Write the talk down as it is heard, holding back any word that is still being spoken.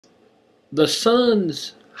the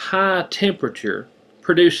sun's high temperature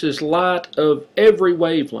produces light of every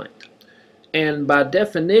wavelength, and by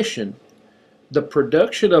definition, the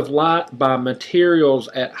production of light by materials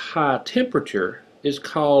at high temperature is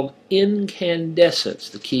called incandescence.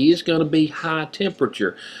 The key is going to be high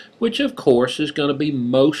temperature, which of course is going to be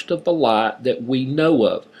most of the light that we know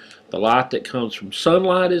of. The light that comes from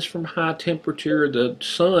sunlight is from high temperature. The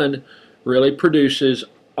sun really produces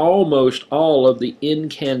almost all of the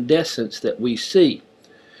incandescence that we see.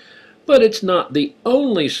 But it's not the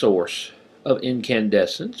only source of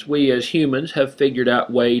incandescence. We as humans have figured out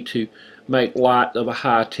a way to make light of a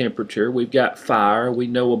high temperature. We've got fire. We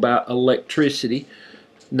know about electricity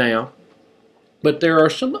now. But there are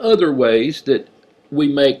some other ways that we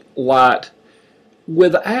make light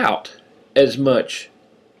without as much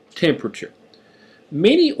temperature.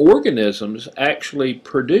 Many organisms actually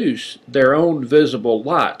produce their own visible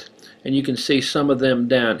light, and you can see some of them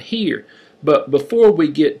down here. But before we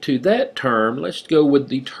get to that term, let's go with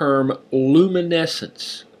the term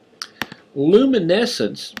luminescence.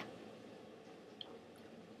 Luminescence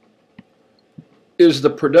is the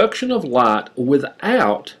production of light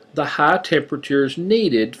without the high temperatures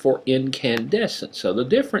needed for incandescence. So the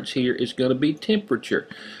difference here is going to be temperature.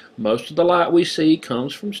 Most of the light we see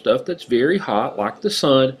comes from stuff that's very hot, like the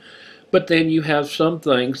sun, but then you have some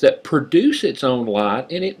things that produce its own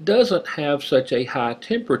light and it doesn't have such a high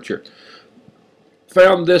temperature.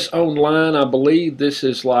 Found this online. I believe this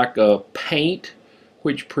is like a paint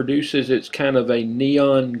which produces its kind of a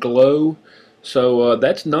neon glow. So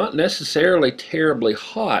that's not necessarily terribly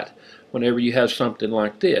hot whenever you have something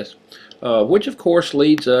like this, which of course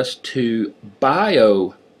leads us to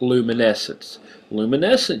bioluminescence.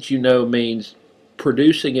 Luminescence, you know, means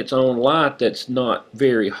producing its own light that's not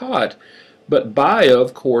very hot, but bio,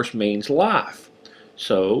 of course, means life.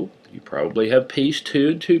 So you probably have pieced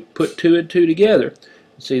put two and two together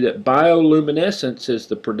and see that bioluminescence is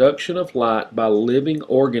the production of light by living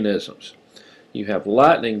organisms. You have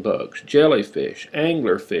lightning bugs, jellyfish,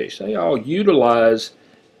 anglerfish. They all utilize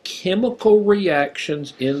chemical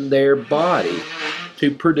reactions in their body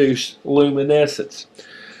to produce luminescence.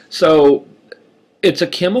 So it's a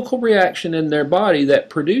chemical reaction in their body that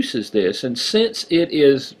produces this, and since it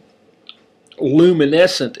is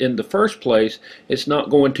luminescent in the first place, it's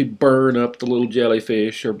not going to burn up the little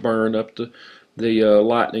jellyfish or burn up the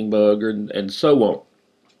lightning bug and so on.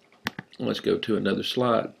 Let's go to another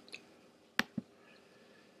slide.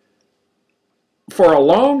 For a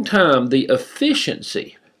long time, the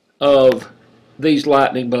efficiency of these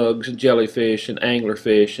lightning bugs and jellyfish and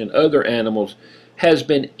anglerfish and other animals has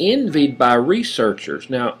been envied by researchers.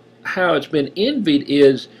 Now, how it's been envied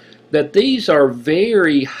is that these are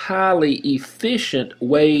very highly efficient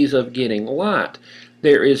ways of getting light.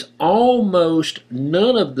 There is almost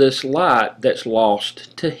none of this light that's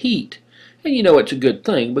lost to heat. And you know it's a good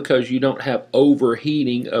thing because you don't have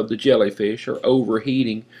overheating of the jellyfish or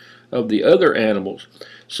overheating of the other animals.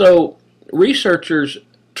 So researchers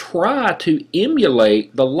try to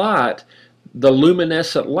emulate the light, the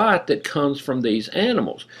luminescent light that comes from these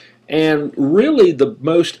animals. And really the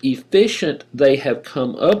most efficient they have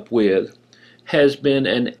come up with has been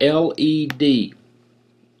an LED.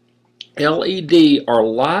 LED are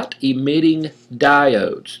light emitting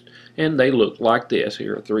diodes, and they look like this.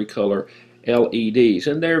 Here are 3-color LEDs,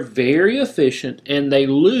 and they're very efficient and they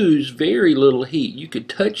lose very little heat. You could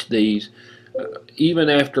touch these even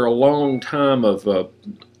after a long time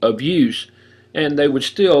of use, and they would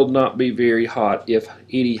still not be very hot,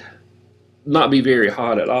 not be very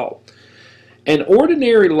hot at all. An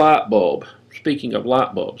ordinary light bulb, speaking of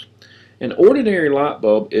light bulbs, an ordinary light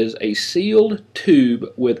bulb is a sealed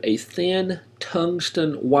tube with a thin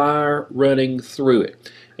tungsten wire running through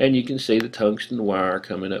it. And you can see the tungsten wire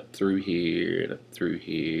coming up through here and up through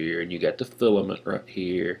here, and you got the filament right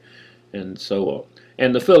here and so on.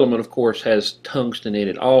 And the filament, of course, has tungsten in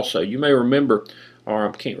it also. You may remember, or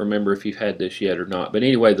I can't remember if you've had this yet or not, but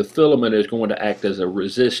anyway, the filament is going to act as a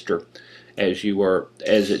resistor as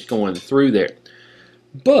it's going through there.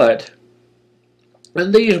 But,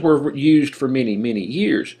 and these were used for many, many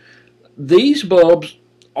years. These bulbs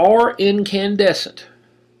are incandescent.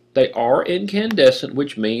 They are incandescent,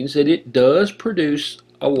 which means that it does produce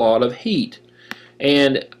a lot of heat.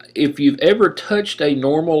 And if you've ever touched a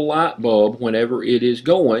normal light bulb whenever it is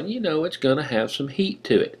going, you know it's going to have some heat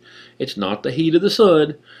to it. It's not the heat of the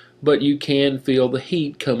sun, but you can feel the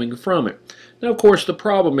heat coming from it. Now, of course, the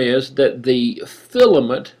problem is that the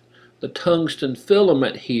filament, the tungsten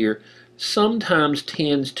filament here, sometimes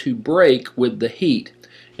tends to break with the heat.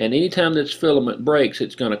 And anytime this filament breaks,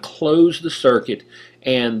 it's going to close the circuit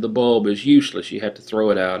and the bulb is useless. You have to throw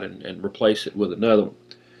it out and replace it with another one.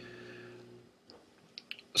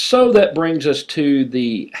 So that brings us to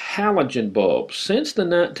the halogen bulbs. Since the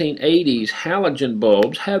 1980s, halogen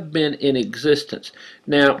bulbs have been in existence.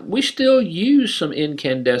 Now, we still use some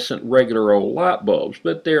incandescent regular old light bulbs,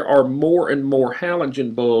 but there are more and more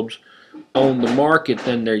halogen bulbs on the market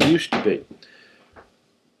than there used to be.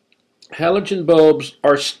 Halogen bulbs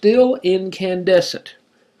are still incandescent.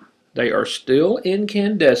 They are still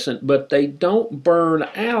incandescent, but they don't burn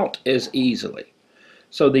out as easily.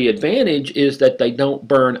 So the advantage is that they don't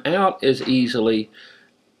burn out as easily,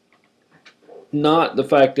 not the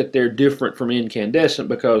fact that they're different from incandescent,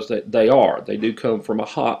 because they are. They do come from a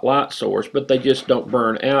hot light source, but they just don't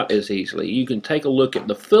burn out as easily. You can take a look at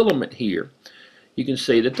the filament here. You can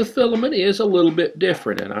see that the filament is a little bit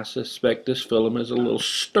different, and I suspect this filament is a little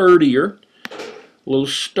sturdier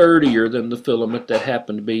than the filament that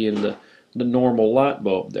happened to be in the normal light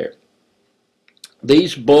bulb there.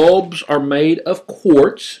 These bulbs are made of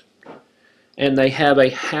quartz, and they have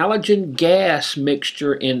a halogen gas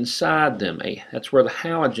mixture inside them. That's where the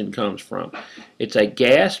halogen comes from. It's a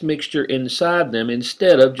gas mixture inside them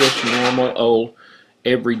instead of just normal old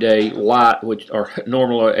everyday light, or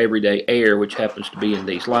normal everyday air, which happens to be in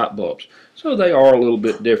these light bulbs. So they are a little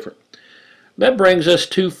bit different. That brings us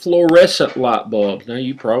to fluorescent light bulbs. Now,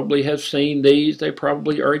 you probably have seen these. They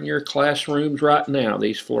probably are in your classrooms right now,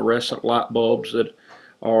 these fluorescent light bulbs that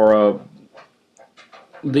are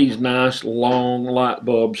these nice long light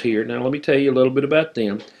bulbs here. Now, let me tell you a little bit about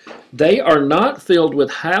them. They are not filled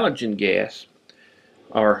with halogen gas,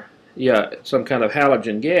 or some kind of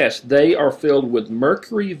halogen gas. They are filled with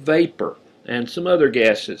mercury vapor and some other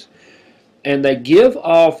gases, and they give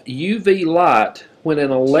off UV light when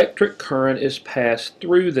an electric current is passed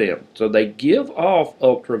through them. So they give off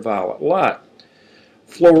ultraviolet light.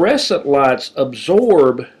 Fluorescent lights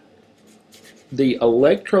absorb the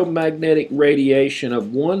electromagnetic radiation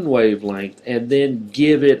of one wavelength and then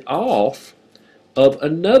give it off of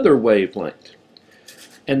another wavelength.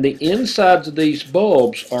 And the insides of these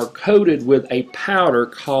bulbs are coated with a powder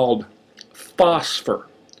called phosphor.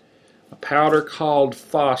 A powder called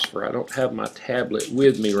phosphor. I don't have my tablet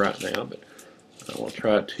with me right now, but I will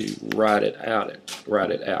try to write it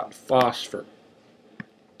out. Phosphor.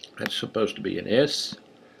 That's supposed to be an S.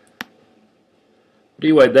 But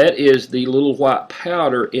anyway, that is the little white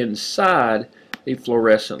powder inside the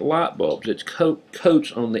fluorescent light bulbs. It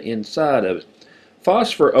coats on the inside of it.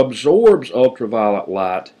 Phosphor absorbs ultraviolet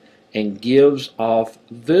light and gives off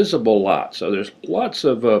visible light. So there's lots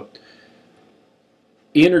of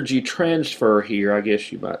energy transfer here, I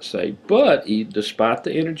guess you might say. But despite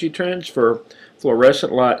the energy transfer,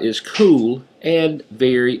 fluorescent light is cool and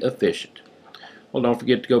very efficient. Well, don't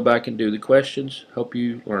forget to go back and do the questions. Hope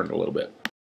you learned a little bit.